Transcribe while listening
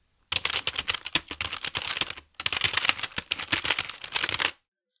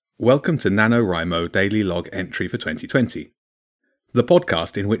Welcome to NaNoWriMo Daily Log Entry for 2020, the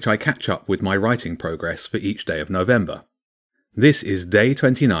podcast in which I catch up with my writing progress for each day of November. This is day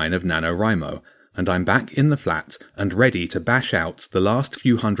 29 of NaNoWriMo, and I'm back in the flat and ready to bash out the last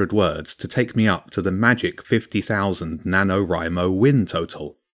few hundred words to take me up to the magic 50,000 NaNoWriMo win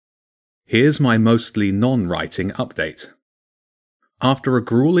total. Here's my mostly non-writing update. After a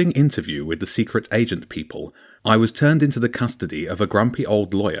grueling interview with the secret agent people, I was turned into the custody of a grumpy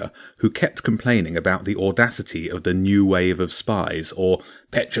old lawyer who kept complaining about the audacity of the new wave of spies, or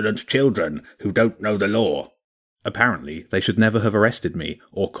petulant children who don't know the law. Apparently, they should never have arrested me,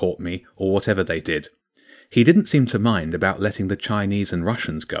 or caught me, or whatever they did. He didn't seem to mind about letting the Chinese and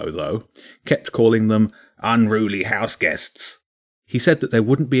Russians go, though, kept calling them unruly house guests. He said that there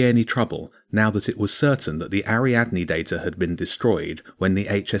wouldn't be any trouble now that it was certain that the Ariadne data had been destroyed when the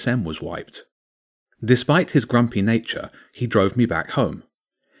HSM was wiped. Despite his grumpy nature, he drove me back home.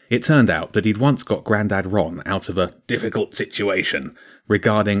 It turned out that he'd once got Grandad Ron out of a difficult situation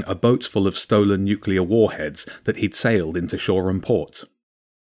regarding a boat full of stolen nuclear warheads that he'd sailed into Shoreham Port.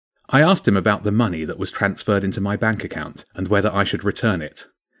 I asked him about the money that was transferred into my bank account and whether I should return it.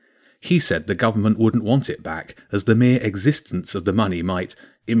 He said the government wouldn't want it back, as the mere existence of the money might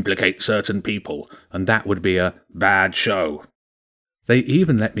implicate certain people, and that would be a bad show. They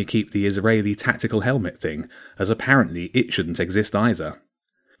even let me keep the Israeli tactical helmet thing, as apparently it shouldn't exist either.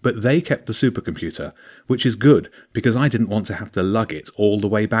 But they kept the supercomputer, which is good because I didn't want to have to lug it all the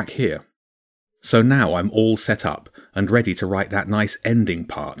way back here. So now I'm all set up and ready to write that nice ending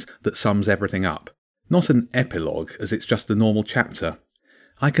part that sums everything up. Not an epilogue, as it's just a normal chapter.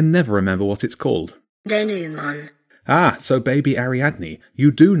 I can never remember what it's called. Denouement. Ah, so baby Ariadne, you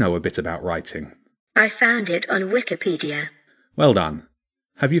do know a bit about writing. I found it on Wikipedia. Well done.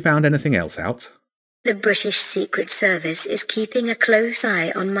 Have you found anything else out? The British Secret Service is keeping a close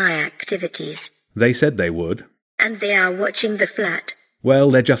eye on my activities. They said they would. And they are watching the flat.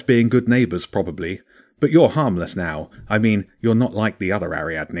 Well, they're just being good neighbours, probably. But you're harmless now. I mean, you're not like the other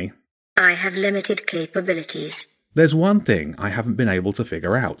Ariadne. I have limited capabilities. There's one thing I haven't been able to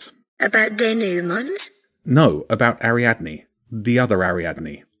figure out. About denouements? No, about Ariadne. The other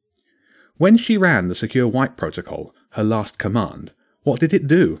Ariadne. When she ran the Secure Wipe Protocol, her last command, what did it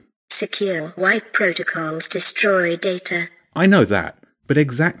do? Secure Wipe Protocols destroy data. I know that, but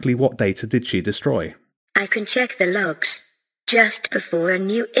exactly what data did she destroy? I can check the logs. Just before a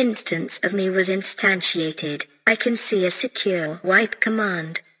new instance of me was instantiated, I can see a Secure Wipe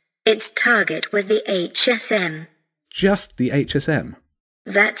command. Its target was the HSM. Just the HSM?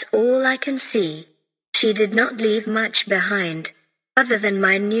 That's all I can see. She did not leave much behind, other than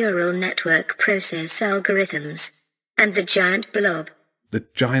my neural network process algorithms, and the giant blob. The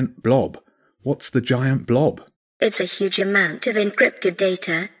giant blob? What's the giant blob? It's a huge amount of encrypted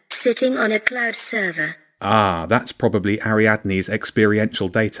data sitting on a cloud server. Ah, that's probably Ariadne's experiential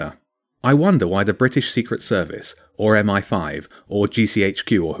data. I wonder why the British Secret Service, or MI5, or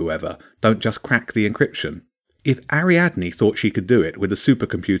GCHQ or whoever, don't just crack the encryption. If Ariadne thought she could do it with a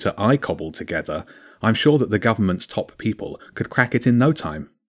supercomputer I cobbled together, I'm sure that the government's top people could crack it in no time.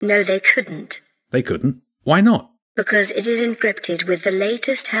 No, they couldn't. They couldn't? Why not? Because it is encrypted with the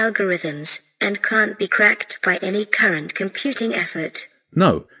latest algorithms and can't be cracked by any current computing effort.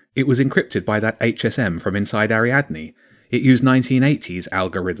 No, it was encrypted by that HSM from inside Ariadne. It used 1980s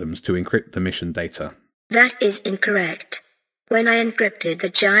algorithms to encrypt the mission data. That is incorrect. When I encrypted the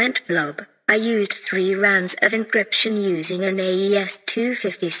giant blob, I used 3 rounds of encryption using an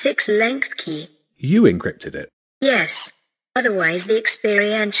AES-256 length key. You encrypted it? Yes. Otherwise the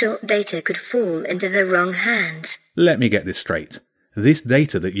experiential data could fall into the wrong hands. Let me get this straight. This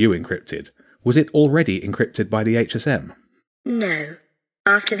data that you encrypted, was it already encrypted by the HSM? No.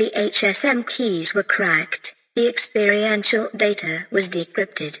 After the HSM keys were cracked, the experiential data was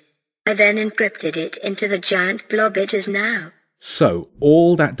decrypted. I then encrypted it into the giant blob it is now. So,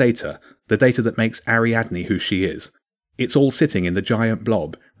 all that data, the data that makes Ariadne who she is, it's all sitting in the giant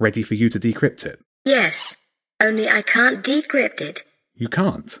blob, ready for you to decrypt it? Yes, only I can't decrypt it. You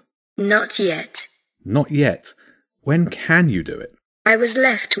can't? Not yet. Not yet? When can you do it? I was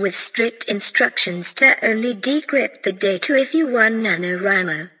left with strict instructions to only decrypt the data if you won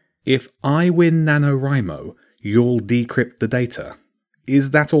NaNoWriMo. If I win NaNoWriMo, you'll decrypt the data.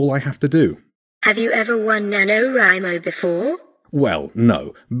 Is that all I have to do? Have you ever won NaNoWriMo before? Well,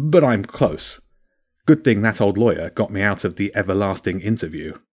 no, but I'm close. Good thing that old lawyer got me out of the everlasting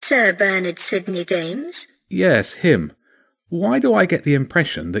interview. Sir Bernard Sidney James? Yes, him. Why do I get the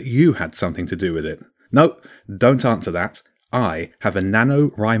impression that you had something to do with it? No, don't answer that. I have a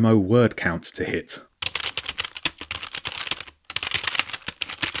NaNoWriMo word count to hit.